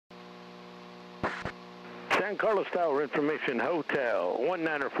San Carlos Tower information, hotel,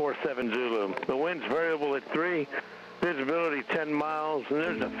 1947 Zulu. The wind's variable at 3, visibility 10 miles, and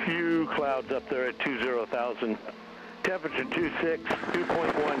there's a few clouds up there at 20,000. Temperature 26,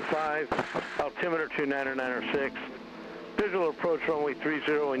 2.15, altimeter 29906. Visual approach runway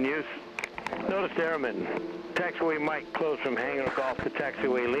 30 in use. Notice airmen. Taxiway Mike closed from hangar golf to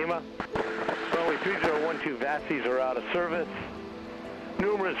taxiway Lima. Runway 3012 VASIs are out of service.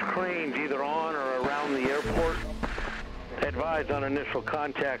 Numerous cranes either on or around the airport. Advise on initial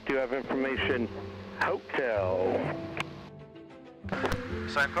contact. You have information. Hotel.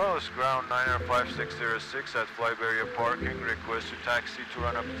 San Carlos ground 95606 at FlyBayArea parking. Request to taxi to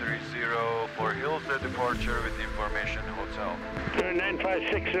run up 30 for Hillside departure with information hotel.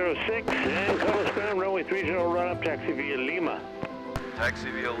 95606 and Carlos ground runway 30 run up taxi via Lima.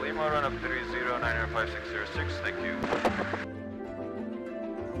 Taxi via Lima, run up 30 95606. Thank you.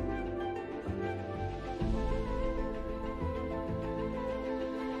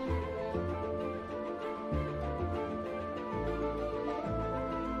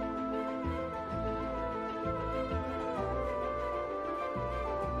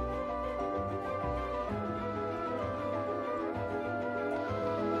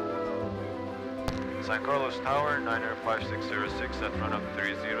 San Carlos Tower, 95606 at run up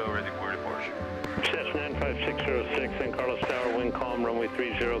 30, ready for departure. Cessna 95606, San Carlos Tower, wind calm, runway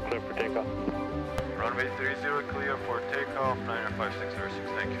 30, clear for takeoff. Runway 30, clear for takeoff, 95606,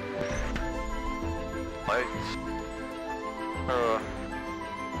 thank you. Lights.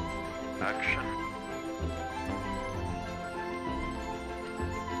 Action.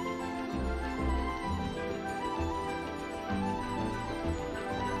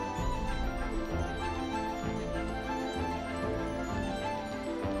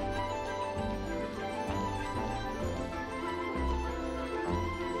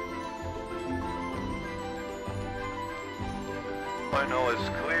 Final is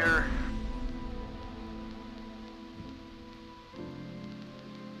clear.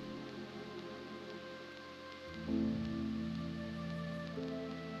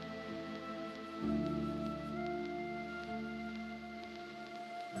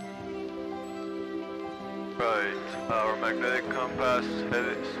 Right, our magnetic compass is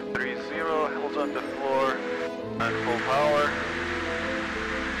 30, holds on the floor and full power.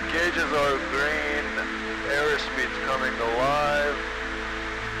 Gauges are green, airspeed's coming alive,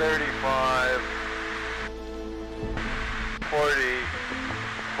 35, 40,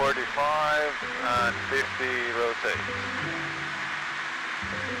 45, and 50 rotate.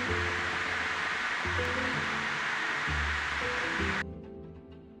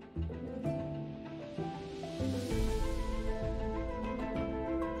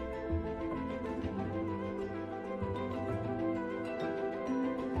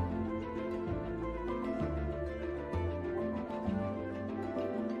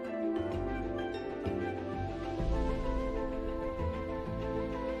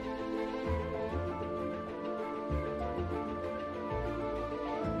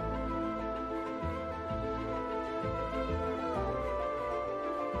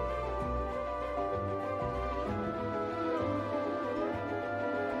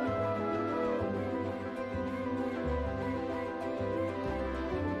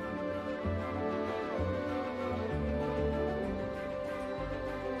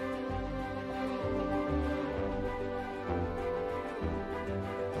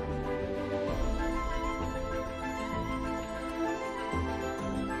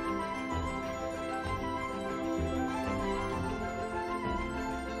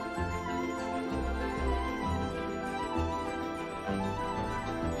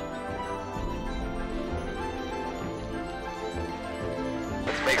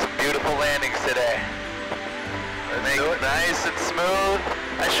 Make some beautiful landings today. Make it nice and smooth.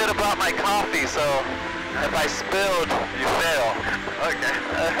 I should have brought my coffee, so if I spilled, you fail. Okay.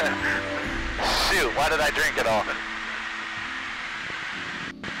 Shoot, why did I drink it all?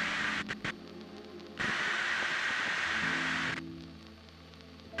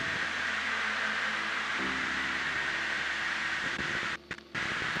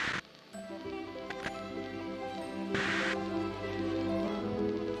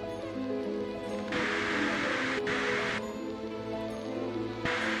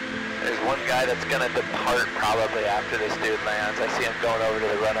 One guy that's going to depart probably after this dude lands. I see him going over to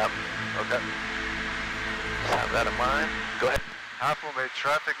the run-up. Okay. Just have that in mind. Go ahead. Half Bay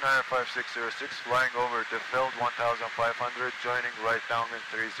traffic 95606 flying over to field 1500, joining right downwind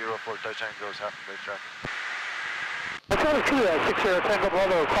 30 for touch and goes Half Bay traffic. Let's go to 60 Tango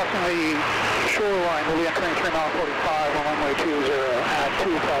Bravo, approximately shoreline. We'll be entering 3 mile 45 on runway 20 at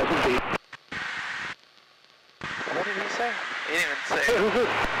 2,000 feet. say? He didn't even say. Hey, who's this?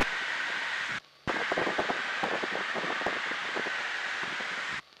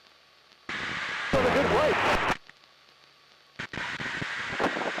 That was a good flight.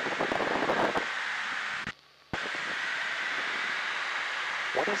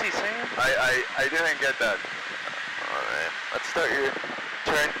 What is he saying? I didn't get that. Alright, let's start your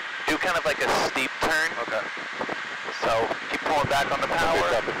turn. Do kind of like a steep turn. Okay. So keep pulling back on the power.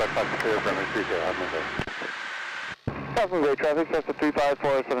 Half-moon Bay traffic, Cessna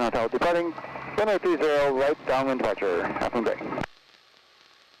 3547 Hotel departing. Runway 30, right downwind departure. Half-moon Bay.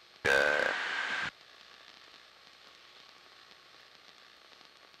 Good.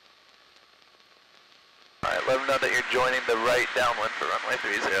 Alright, let them know that you're joining the right downwind for runway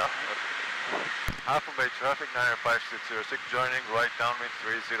 30. Half-moon Bay traffic 95606 joining right downwind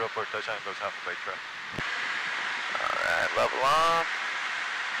 30 for touch and goes Half-moon Bay traffic. Alright, level off.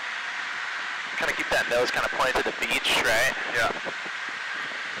 Kind of keep that nose kind of pointed to the beach, right? Yeah.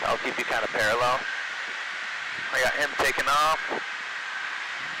 That'll keep you kind of parallel. I got him taking off.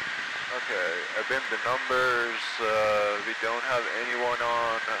 Okay, I binned the numbers. We don't have anyone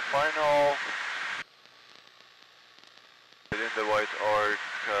on final. Within the white arc,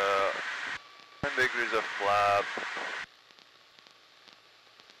 10 degrees of flap.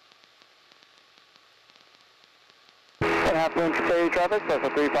 Half-moon Bay traffic, Cessna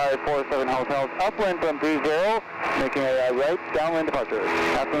 3547 Hotels upwind from 30, making a right downwind departure.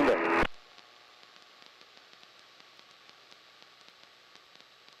 Half-moon Bay.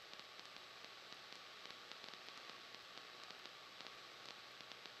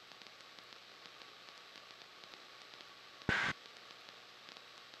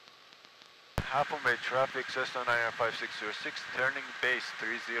 Half-moon Bay traffic, Cessna 95606, turning base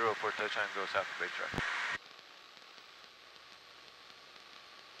 30 for touch and goes Half-moon Bay traffic.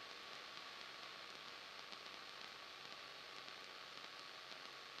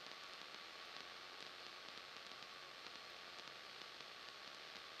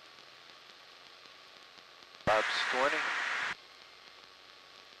 Laps 20.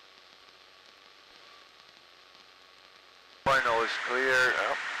 Final is clear.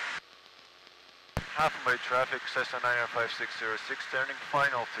 Half-moon Bay traffic, Cessna 95606, turning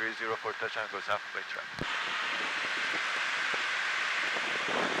final 30 for touch and goes Half-moon Bay traffic.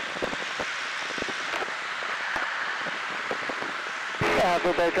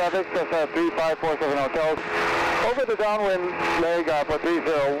 Half-moon Bay traffic, Cessna 3547 Hotels. Over the downwind leg for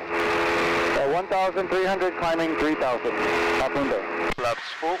 30. 1,300 climbing 3,000. Half-moon Bay. Laps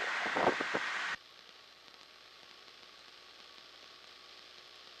full.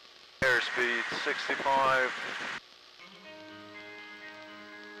 Airspeed 65.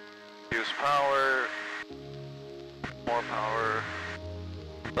 Use power. More power.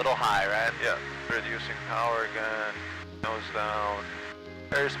 Little high, right? Yeah. Reducing power again. Nose down.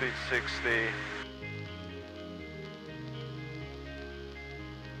 Airspeed 60.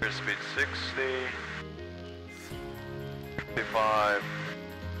 Airspeed 60. 55.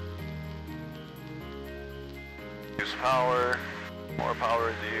 Use power. More power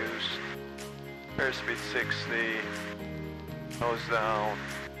reduced. Airspeed 60. Nose down.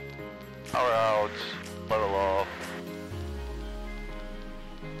 Power out. Level off.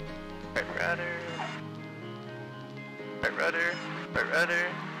 Right rudder. Right rudder. Right rudder.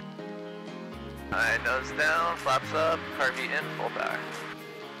 Alright, nose down, flaps up, carby in, full back.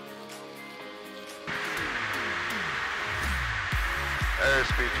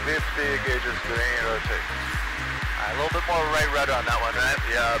 Airspeed 50, gauges green, rotate. Alright, a little bit more right rudder on that one, right?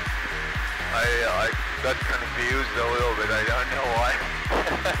 Yeah, I got confused a little bit, I don't know why.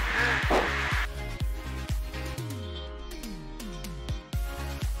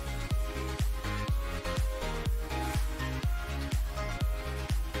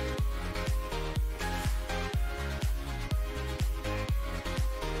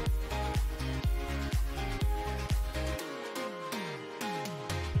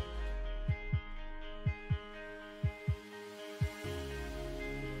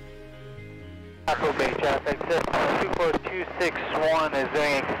 Half-moon Bay traffic, Cessna 24261 is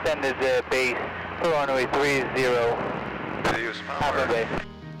doing extended base for runway 30. Use power. Half-moon Bay.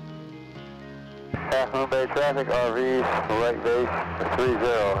 Half-moon Bay traffic, RV, right base 30,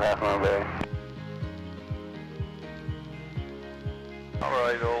 Half-moon Bay. Power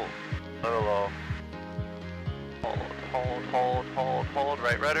idle, level off. Hold,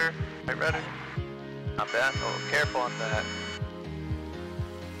 right rudder, right rudder. Not bad, oh, careful on that.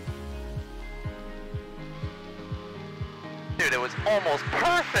 Dude, it was almost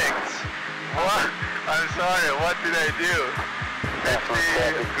perfect! What? I'm sorry, what did I do? 50,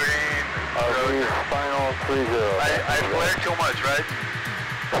 green, Final 30. I flared too much, right?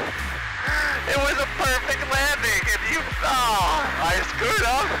 It was a perfect landing, and you, I screwed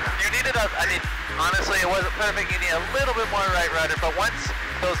up. You needed honestly, it wasn't perfect. You need a little bit more right rudder, but once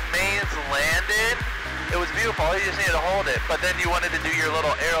those mains landed, it was beautiful. You just needed to hold it, but then you wanted to do your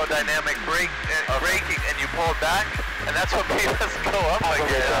little aerodynamic braking, and you pulled back, and that's what made us go up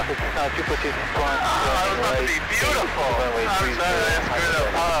again. That was about to be beautiful. I'm sorry, I screwed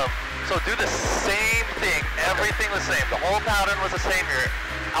up. So do the same thing, everything the same. The whole pattern was the same. Your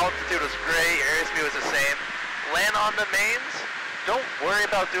altitude was great, your airspeed was the same. Land on the mains. Don't worry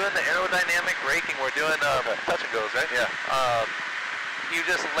about doing the aerodynamic braking. We're doing touch and goes, right? Yeah. You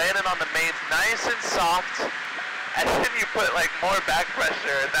just landed on the mains nice and soft, and then you put like more back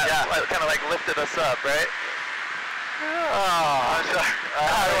pressure, and that kind of like lifted us up, right? I'm sorry.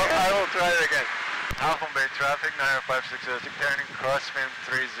 I will try it again. Half Moon Bay traffic, 956, turning crosswind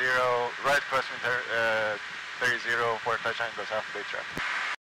 30, right crosswind 30 for touch and goes Half Moon Bay traffic.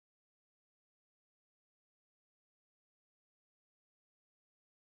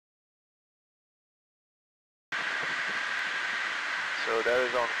 So that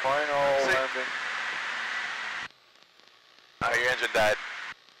is on final landing. Your engine died.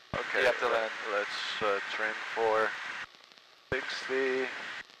 Okay, you have to land. Let's trim for 60.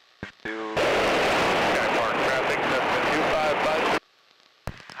 Do park traffic, Cessna 255.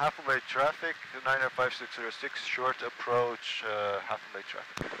 Half Moon Bay traffic, 95606, short approach, Half Moon Bay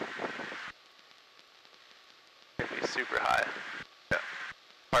traffic. It's gonna be super high. Yeah.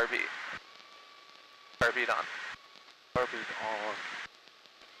 Car beat. Car beat on. Car beat on.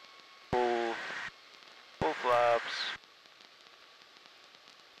 Full flaps.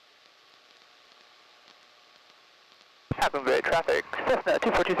 Half Moon Bay traffic, Cessna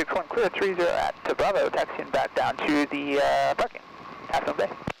 24261, clear 30 at Bravo, taxiing back down to the parking. Half Moon Bay.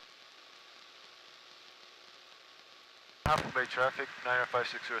 Half Moon Bay traffic,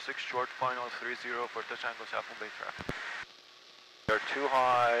 95606, short final 30 for touch and goes Half Moon Bay traffic. They're too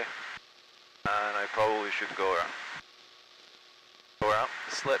high, and I probably should go around. Go around,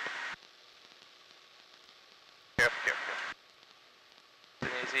 slip. Careful, careful.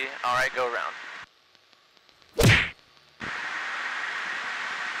 Easy. Alright, go around.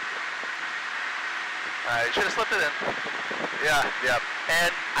 You should have slipped it in. Yeah.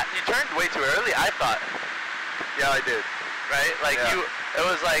 And you turned way too early, I thought. Yeah, I did. Right? Like it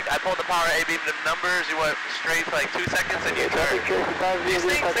was like, I pulled the power A beam to numbers, you went straight for like 2 seconds and you turned. These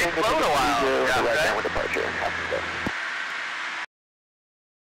things, they float a while. Yeah, right? Departure.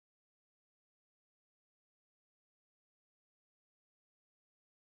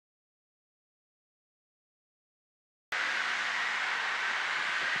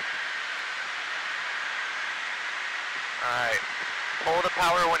 Alright. Hold the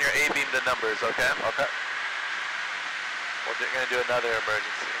power when you're A-beam to numbers, okay? Okay. We're going to do another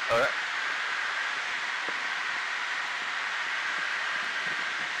emergency. Alright.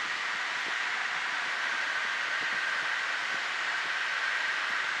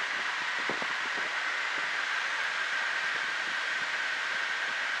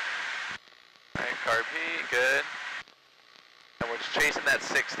 Alright, car B, good. And we're just chasing that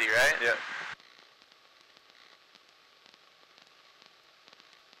 60, right? Yeah.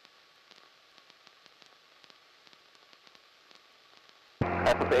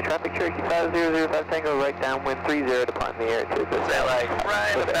 Bay traffic, Cherokee 5005 Tango, right downwind 30 to climb the air to the Is that like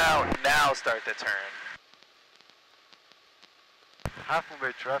right about now start the turn? Half Moon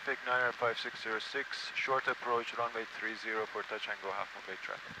Bay traffic, 95606, short approach, runway 30 for touch and go Half Moon Bay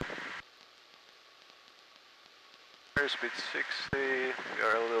traffic. Airspeed 60, we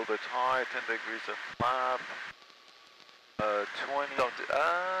are a little bit high, 10 degrees of flap. 20. Don't do,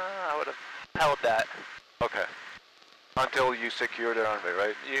 I would have held that. Okay. Until you secure the runway,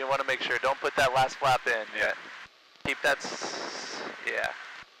 right? You want to make sure, don't put that last flap in. Yeah. Keep that, yeah.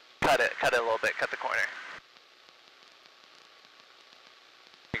 Cut it a little bit, cut the corner.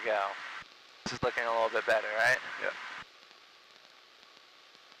 There you go. This is looking a little bit better, right? Yeah.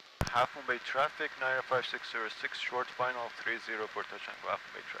 Half Moon Bay traffic, 95606, short final 30 for touch and go Half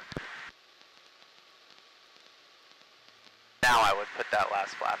Moon Bay traffic. Now I would put that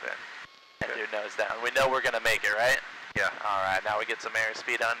last flap in. And do nose down. We know we're going to make it, right? Yeah. Alright, now we get some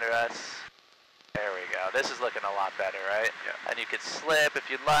airspeed under us. There we go. This is looking a lot better, right? Yeah. And you could slip if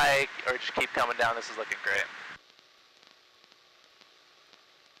you'd like, or just keep coming down. This is looking great.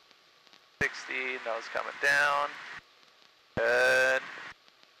 60, nose coming down. Good.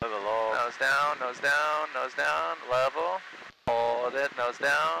 Nose down, nose down, nose down, level. Hold it, nose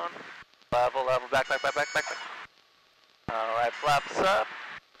down. Level, level, back. Alright, flaps up.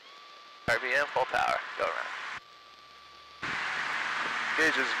 RPM, full power, go around.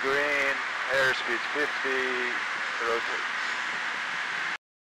 Gauge is green, airspeed 50, rotate.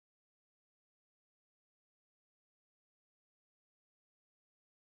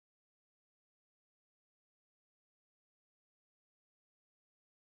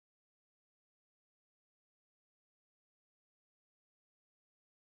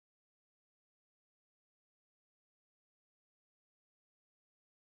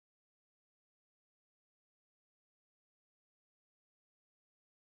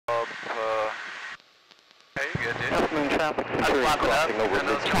 Hey, you good, dude? Afternoon traffic, Centurion I've crossing up. over And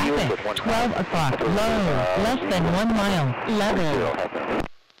those midfield with 1 12 o'clock, low, less than 1 mile, level.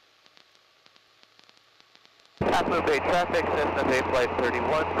 Half-Moon Bay traffic, Cessna Bay Flight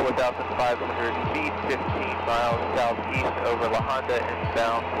 31, 4,500 feet, 15 miles southeast over La Honda,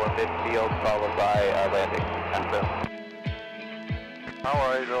 inbound for midfield, followed by landing. Half-Moon. Power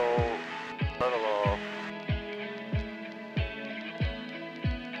idle, throttle off.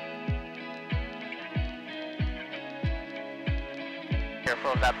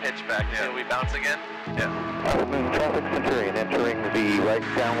 Careful of that pitch back. Yeah. Will we bounce again? Yeah. Afternoon traffic, Centurion entering the right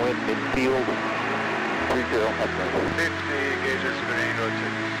downwind midfield, 30 Half-Moon. 50, gauges green,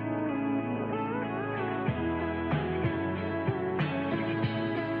 rotate.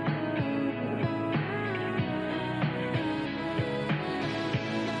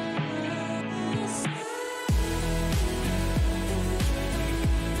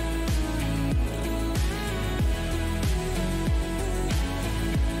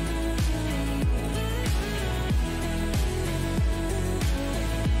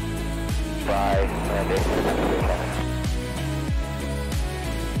 By landing.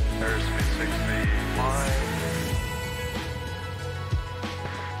 Airspeed 65.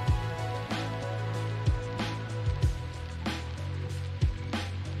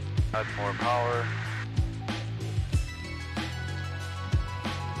 Add more power.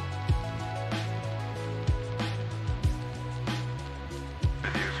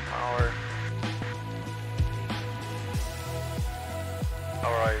 Reduce power.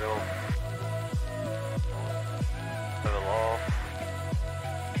 Power idle. Throttle off.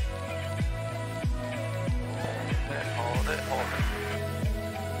 Hold it, hold it.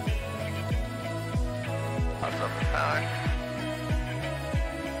 Lots of power.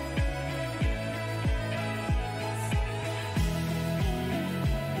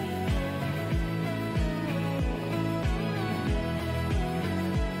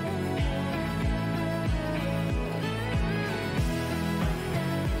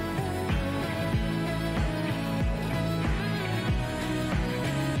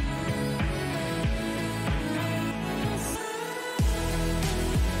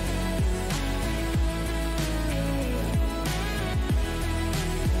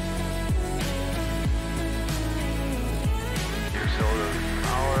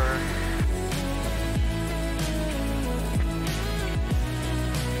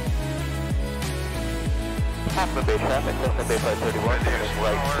 Half-Moon Bay traffic, Cessna Bay Flight 31, turning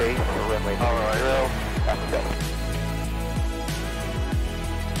right base, runway 0, after that.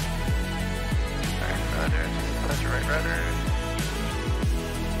 Right rudder, just touch right rudder.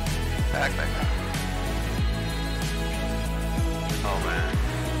 Back, back, back. Oh man.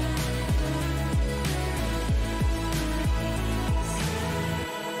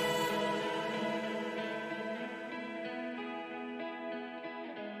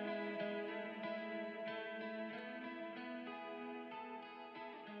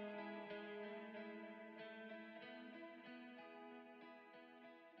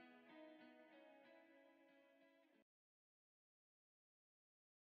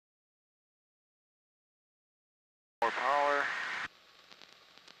 More power.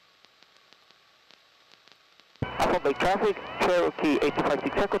 Half-Moon Bay traffic, Cherokee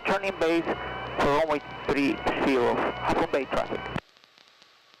 856 circle, turning base for runway 30, Half-Moon Bay traffic.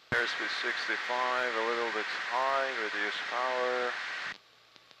 Airspeed 65, a little bit high, reduce power.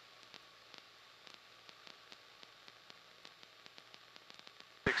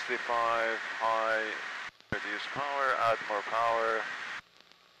 High, reduce power, add more power.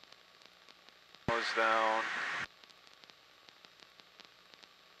 Nose down.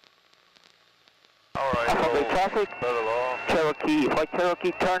 Alright, Half-Moon Bay traffic, throttle off. Cherokee, White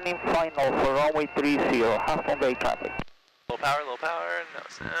Cherokee turning final for runway 30, Half-Moon Bay traffic. Low power,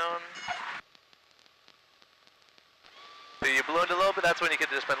 nose down. So you ballooned a little bit, that's when you could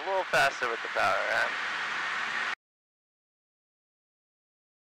just been a little faster with the power, right?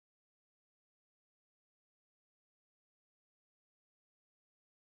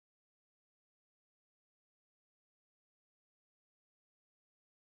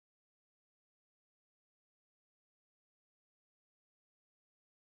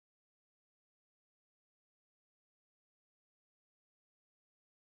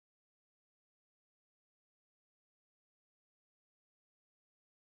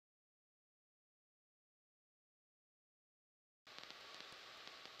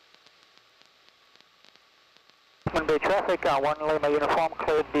 Half Moon Bay traffic, 1 Lima uniform,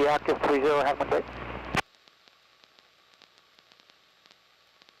 cleared the active 30 Half Moon Bay.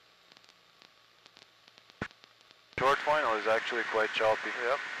 Short final is actually quite choppy.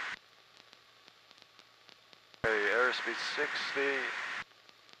 Yep. Okay, airspeed 60,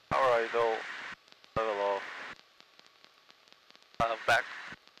 power idle, level off. Back.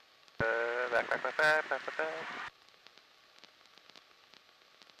 Back.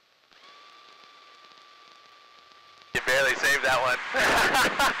 You barely saved that one.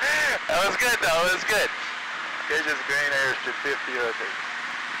 That was good though, it was good. Cage's green airspeed 50, I think.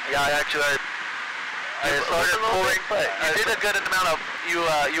 Yeah, I started pulling. You did a good amount of, you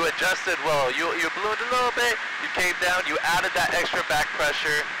adjusted well. You ballooned a little bit, you came down, you added that extra back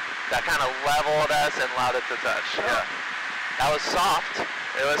pressure that kind of leveled us and allowed it to touch. Yeah. That was soft.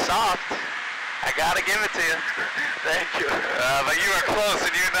 It was soft. I gotta give it to you. Thank you. But you were close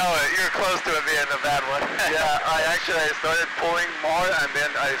and you know it. You were close to it being a bad one. Yeah, I started pulling more and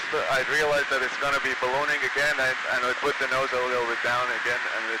then I realized that it's going to be ballooning again and I put the nose a little bit down again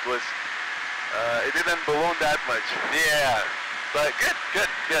and it was, it didn't balloon that much. Yeah, but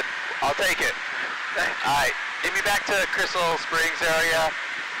good. I'll take it. All right, get me back to Crystal Springs area.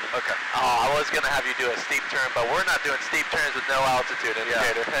 Okay. Oh, I was going to have you do a steep turn, but we're not doing steep turns with no altitude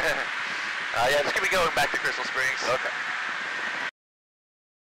indicator. Yeah, just keep me going back to Crystal Springs. Okay.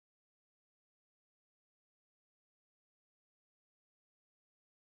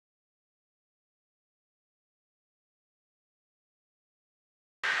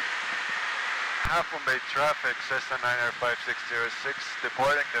 Half Moon Bay traffic, Cessna 9R5606,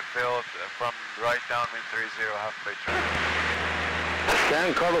 departing the field from right downwind 30, Half Moon Bay traffic.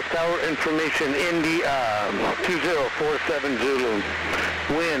 San Carlos Tower information, Indy 2047 Zulu.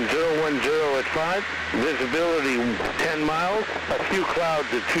 Wind 010 at 5, visibility 10 miles, a few clouds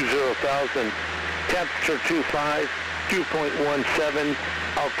at 20,000, temperature 25, dew point 17,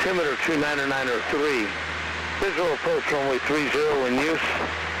 altimeter 29903. Visual approach runway 30 in use.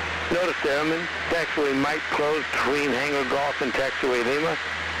 Notice airmen, taxiway might close between Hangar Golf and taxiway Lima.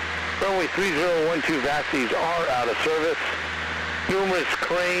 Runway 3012 VASIs are out of service. Numerous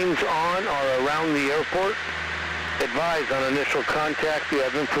cranes on or around the airport. Advise on initial contact. You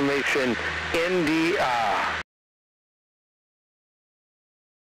have information NDR.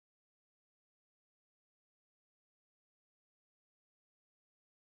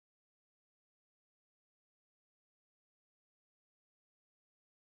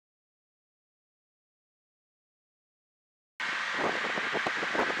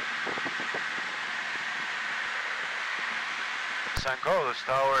 San Carlos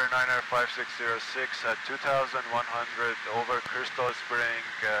Tower 9R5606 at 2,100 over Crystal Spring,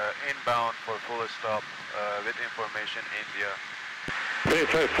 inbound for full stop with information India.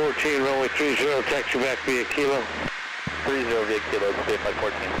 3514, runway 30, taxi back via Kilo. 30 via Kilo, 3514.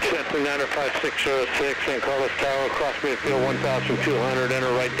 Cessna 9R5606, San Carlos Tower, cross midfield 1,200,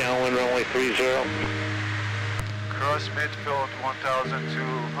 enter right downwind, runway 30. Cross midfield 1,200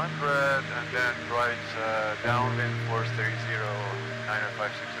 and then right downwind 430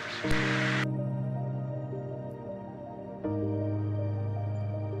 9R5606.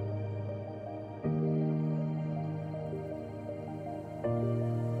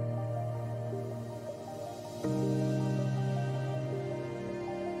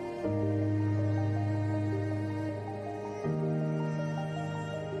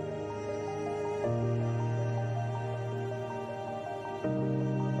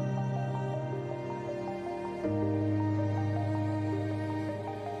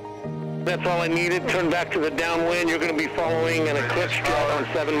 That's all I needed. Turn back to the downwind. You're going to be following an eclipse jet on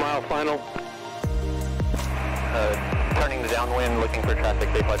 7 Mile final. Turning the downwind, looking for traffic,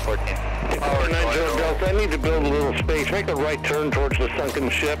 Flight 14. Power 90 Delta, I need to build a little space. Make a right turn towards the sunken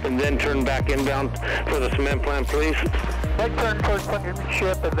ship and then turn back inbound for the cement plant, please. Right turn towards sunken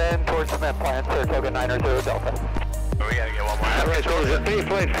ship and then towards cement plant, Saratoga 90 Delta. Oh, we got to get one more. All right, so there's a base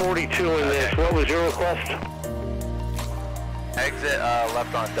flight 42 in this. What was your request? Exit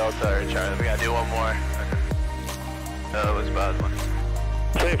left on Delta or Charlie. We gotta do one more. Okay. That was a bad one.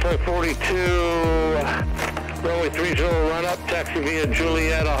 Safe flight 42, runway 30 run up, taxi via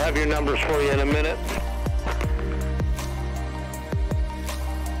Juliet. I'll have your numbers for you in a minute.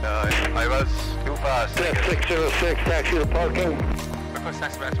 I was too fast. 606, taxi to parking. Request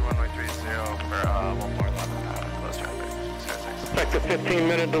taxi back to runway 30 for one more left close traffic. 606. Expect a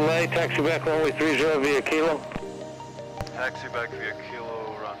 15-minute delay, taxi back runway 30 via Kilo. Taxi back via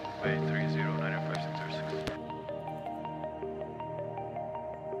Kilo, runway 30 9R5606.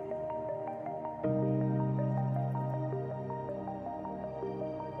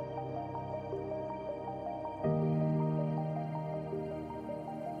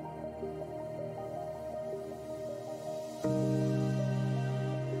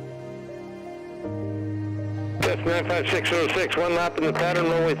 Cessna 95606, one lap in the pattern,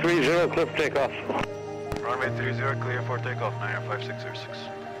 runway 30, clear for takeoff. Runway 30, clear for takeoff, 95606.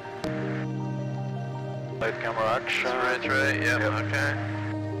 Light camera action. Right, yep, okay.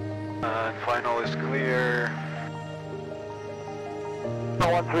 And final is clear.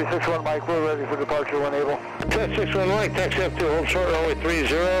 1361 Mike, we're ready for departure when able. 1061 Mike, taxi up to hold short, runway 30,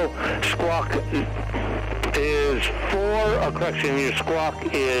 squawk is 4, correction, your squawk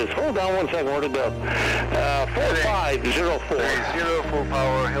is, hold on 1 second, where to go? 4504. 30, full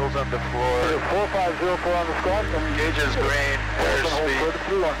power, hills on the floor. 4504 on the squawk. Gauge is green,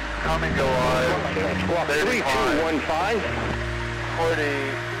 airspeed, coming go live. Squawk 3215.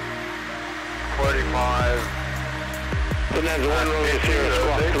 45. Bonanza 1 road is here,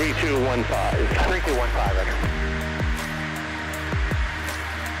 squawk 3215. 3215, okay.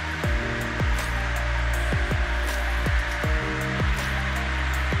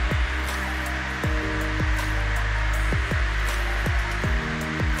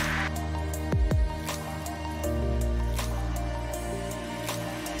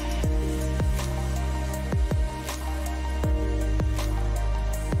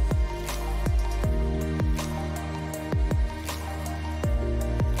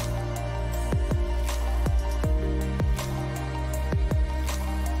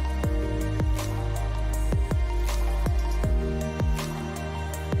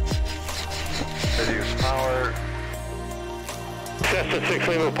 Reduce power. Cessna 6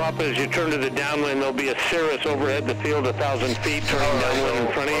 Lima Papa, as you turn to the downwind, there'll be a Cirrus overhead the field 1,000 feet, turning downwind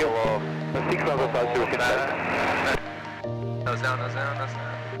in front of you. Nose down.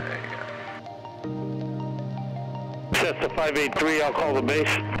 There you go. Cessna 583, I'll call the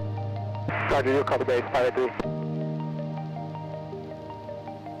base. Roger, you'll call the base, 583.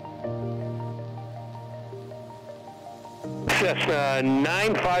 Cessna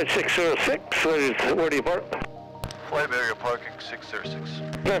 95606, where do you park? FlyBayArea parking 606.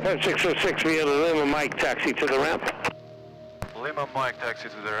 95606 via the Lima Mike, taxi to the ramp. Lima Mike, taxi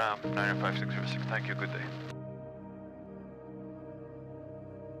to the ramp, 95606. Thank you, good day.